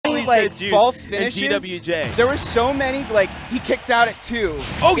like Juice false finishes. and GwJ. There were so many. Like he kicked out at 2.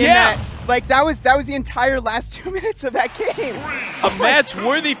 Oh yeah. Like that was the entire last 2 minutes of that game. A match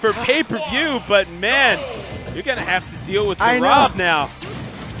worthy for pay-per-view, but man, you're gonna have to deal with the Rob now.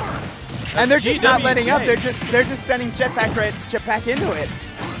 And they're just not letting up. GwJ. They're just sending Jetpack into it.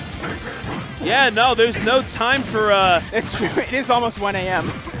 Yeah, no, there's no time for It's true. It is almost 1 a.m.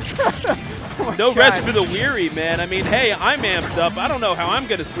 Oh no God. rest for the weary, man. I mean, hey, I'm amped up. I don't know how I'm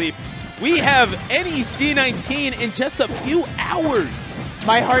gonna sleep. We have NEC19 in just a few hours.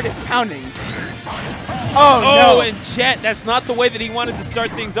 My heart is pounding. Oh no! And Jet, that's not the way that he wanted to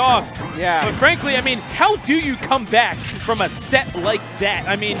start things off. Yeah. But frankly, I mean, how do you come back from a set like that?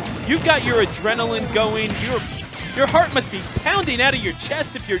 I mean, you've got your adrenaline going. Your heart must be pounding out of your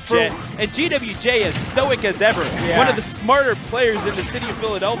chest if you're Jet. And GwJ as stoic as ever. Yeah. One of the smarter players in the city of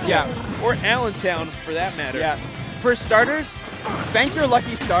Philadelphia. Or Allentown, for that matter. Yeah. For starters, thank your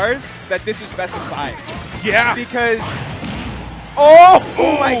lucky stars that this is best of 5. Yeah. Because, oh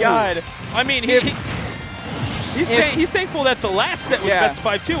my God. I mean, he's thankful that the last set was best of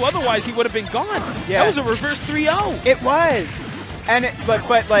 5 too. Otherwise, he would have been gone. Yeah. That was a reverse 3-0. It was. And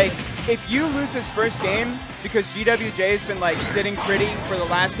but like, if you lose this first game, because GwJ has been like sitting pretty for the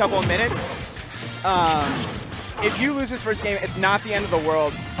last couple of minutes, if you lose this first game, it's not the end of the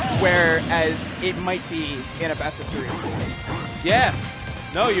world, whereas it might be in a best of 3. Yeah.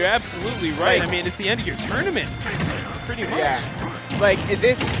 No, you're absolutely right. Like, I mean, it's the end of your tournament, pretty much. Yeah. Like if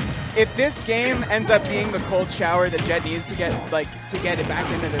this game ends up being the cold shower that Jet needs to get it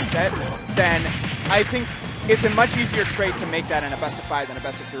back into the set, then I think it's a much easier trade to make that in a best of 5 than a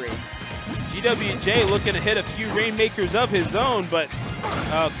best of 3. GwJ looking to hit a few rainmakers of his own, but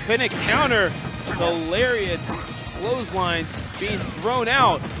couldn't counter the lariats, clotheslines being thrown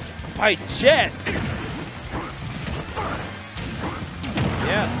out by Jet.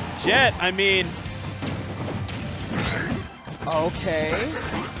 Yeah, Jet, I mean. Okay.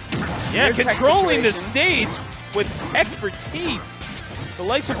 Yeah, controlling the stage with expertise, the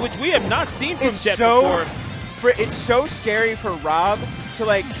likes of which we have not seen from Jet before. It's so scary for Rob to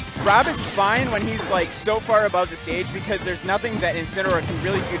Rob is fine when he's like so far above the stage because there's nothing that Incineroar can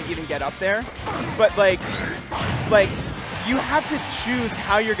really do to even get up there. But like you have to choose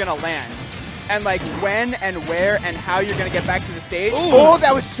how you're gonna land. And like when and where and how you're gonna get back to the stage. Ooh. Oh,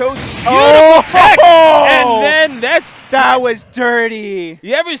 that was so tech. And then that was dirty.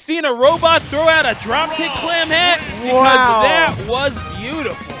 You ever seen a robot throw out a dropkick clam hat? Wow. Because that was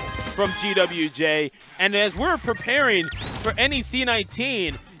beautiful from GwJ. And as we're preparing for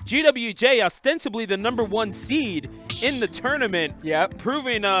NEC19, GwJ ostensibly the #1 seed in the tournament. Yep.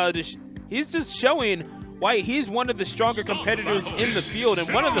 Proving he's just showing why he's one of the stronger competitors in the field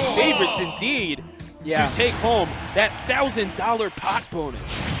and one of the favorites indeed to take home that $1,000 pot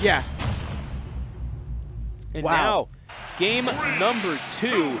bonus. Yeah. And now, game number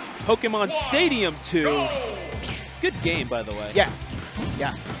 2, Pokemon Stadium 2. Good game, by the way. Yeah.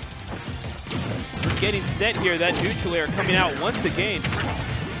 Yeah. We're getting set here. That neutral air coming out once again.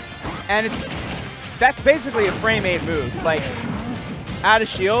 And that's basically a frame 8 move. Like, out of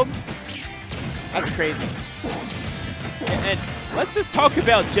shield. That's crazy. And let's just talk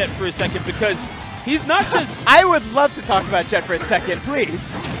about Jet for a second because he's not just... I would love to talk about Jet for a second,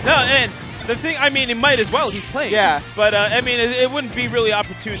 please. No, and the thing, I mean, it might as well. He's playing. Yeah. But, I mean, it wouldn't be really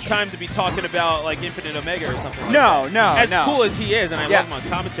opportune time to be talking about, like, Infinite Omega or something like that. No. As cool as he is, and I love him on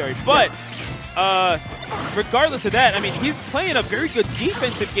commentary. But... regardless of that, I mean, he's playing a very good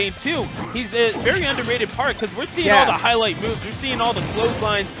defensive game, too. He's a very underrated part because we're seeing all the highlight moves. We're seeing all the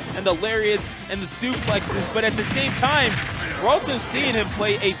clotheslines and the lariats and the suplexes. But at the same time, we're also seeing him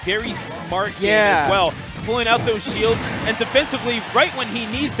play a very smart game as well. Pulling out those shields and defensively right when he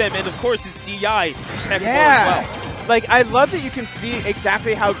needs them. And, of course, his DI as well. Like, I love that you can see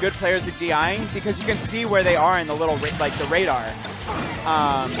exactly how good players are DIing because you can see where they are in the little, the radar.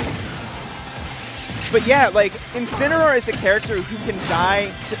 But yeah, like, Incineroar is a character who can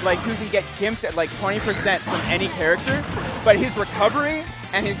die, who can get gimped at like 20% from any character, but his recovery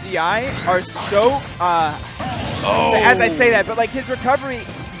and his DI are so, as I say that, but like his recovery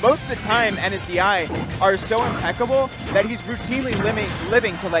most of the time and his DI are so impeccable that he's routinely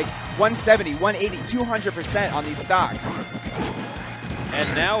living to like 170, 180, 200% on these stocks.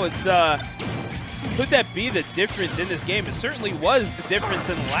 And now it's, could that be the difference in this game? It certainly was the difference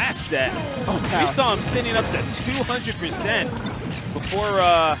in the last set. We saw him sitting up to 200% before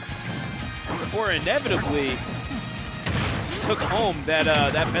inevitably took home that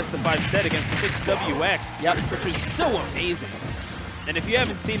that best of 5 set against 6WX, which was so amazing. And if you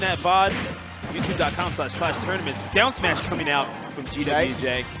haven't seen that VOD, youtube.com/tournaments, down smash coming out from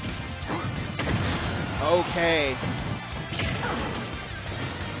GwJ. Okay.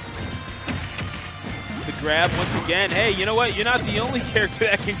 The grab once again. Hey, you know what? You're not the only character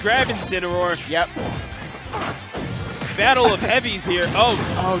that can grab Incineroar. Yep. Battle of heavies here.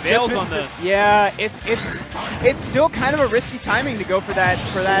 Oh, bails on the. Yeah, it's still kind of a risky timing to go for that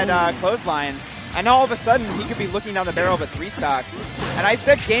clothesline. And all of a sudden, he could be looking down the barrel of a 3-stock. And I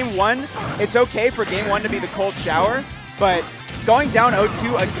said game 1, it's okay for game 1 to be the cold shower, but going down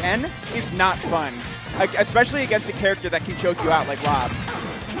 0-2 again is not fun, especially against a character that can choke you out like Rob.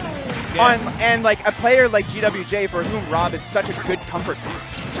 Yeah. And like a player like GwJ for whom Rob is such a good comfort.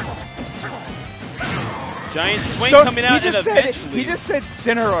 Giant swing coming out and eventually. He just said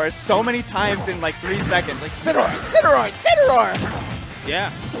Incineroar so many times in like 3 seconds. Like, Incineroar, Incineroar, Incineroar!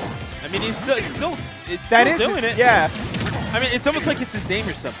 Yeah. I mean, he's still doing it. Yeah. I mean, it's almost like it's his name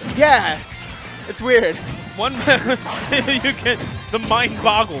or something. Yeah. It's weird. The mind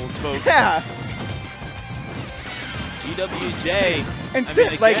boggles, folks. Yeah. GwJ. And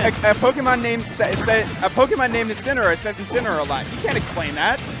like a Pokemon named Incineroar says Incineroar a lot. You can't explain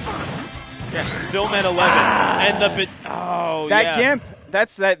that. Yeah. Film at 11 and the that Gimp.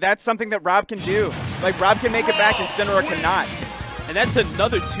 That's something that Rob can do. Like Rob can make it back, and Incineroar cannot. And that's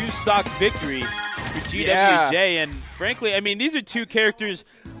another 2-stock victory for GwJ. Yeah. And frankly, I mean, these are two characters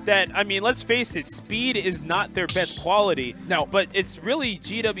that, I mean, let's face it, speed is not their best quality. No. But it's really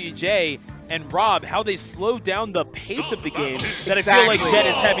GwJ and Rob, how they slow down the pace of the game that I feel like Jet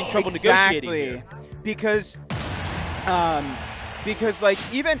is having trouble negotiating here. Because like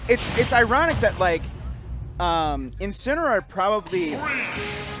even it's ironic that like Incineroar probably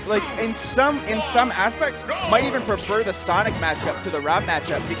like in some aspects might even prefer the Sonic matchup to the Rob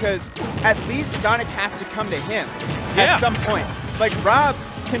matchup, because at least Sonic has to come to him at some point. Like Rob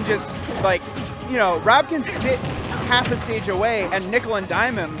can just like, you know, Rob can sit half a stage away and nickel and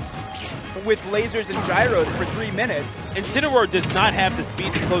dime him with lasers and gyros for 3 minutes. Incineroar does not have the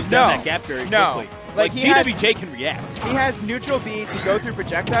speed to close down that gap very quickly. Like GwJ can react. He has neutral B to go through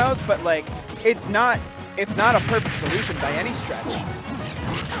projectiles, but like it's not a perfect solution by any stretch.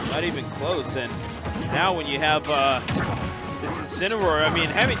 Not even close. And now when you have this Incineroar, I mean,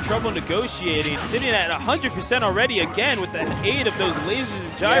 having trouble negotiating, sitting at 100% already again with the aid of those lasers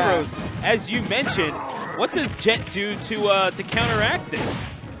and gyros, as you mentioned. What does Jet do to counteract this?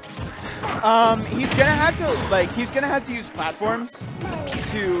 He's gonna have to use platforms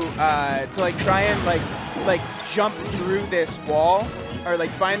to like try and like jump through this wall, or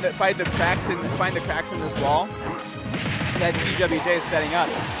like find the cracks in this wall that GwJ is setting up.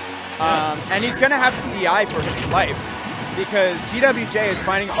 And he's gonna have to DI for his life, because GwJ is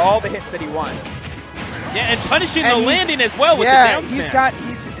finding all the hits that he wants. Yeah, and punishing the landing as well with the down smash.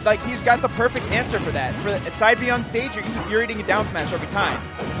 He's got the perfect answer for that. For a side B on stage, you're eating a down smash every time,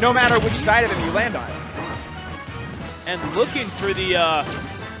 no matter which side of him you land on. And looking for a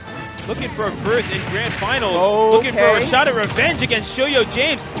berth in grand finals, looking for a shot at revenge against Shoyo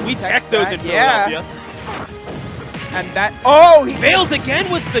James. We tech those in Philadelphia. And that he fails again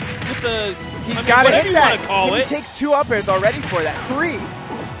with the he's got to hit that. He takes 2 up airs already for that. 3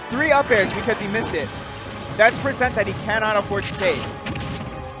 up airs because he missed it. That's percent that he cannot afford to take.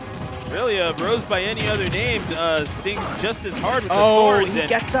 Really, Rose by any other name stings just as hard with the thorns. He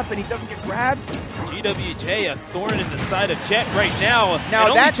gets up and he doesn't get grabbed. GwJ, a thorn in the side of Jet right now. Now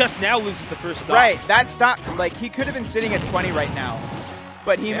and only just now loses the first stock. Right, that stock, like he could have been sitting at 20 right now,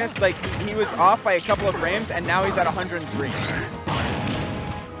 but he missed. Like he was off by a couple of frames, and now he's at 103.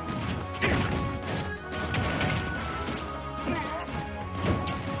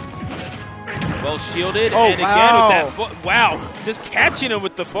 Well shielded, and again with that wow, just catching him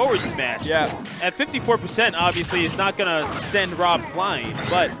with the forward smash. Yeah. At 54%, obviously, is not gonna send Rob flying,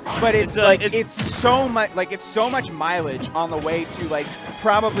 but it's it's so much mileage on the way to like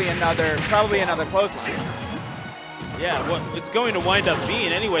probably another clothesline. Yeah, well, it's going to wind up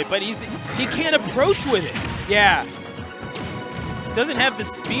being anyway, but he can't approach with it. Yeah. Doesn't have the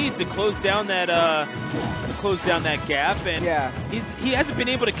speed to close down that gap, and he hasn't been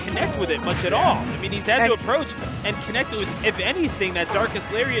able to connect with it much at all. I mean, he's had to approach and connect with, if anything, that Darkest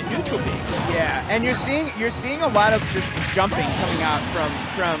Lariat neutral beam. Yeah, and you're seeing a lot of just jumping coming out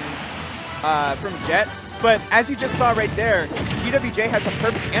from Jet, but as you just saw right there, GwJ has a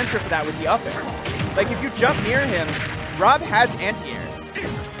perfect answer for that with the up air. Like if you jump near him, Rob has anti-airs.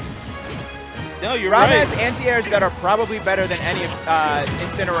 No, you're Rob right. has anti-airs that are probably better than any of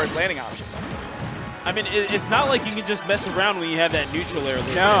Incineroar's landing options. I mean, it's not like you can just mess around when you have that neutral air.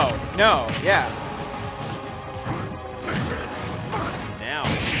 No, yeah. Now.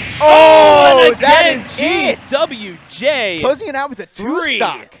 Oh, that is it! GwJ closing it out with a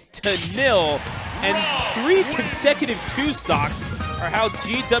 2-stock. 3-0. and 3 consecutive 2 stocks are how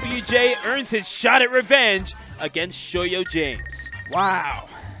GwJ earns his shot at revenge against Shoyo James. Wow.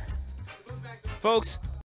 Folks,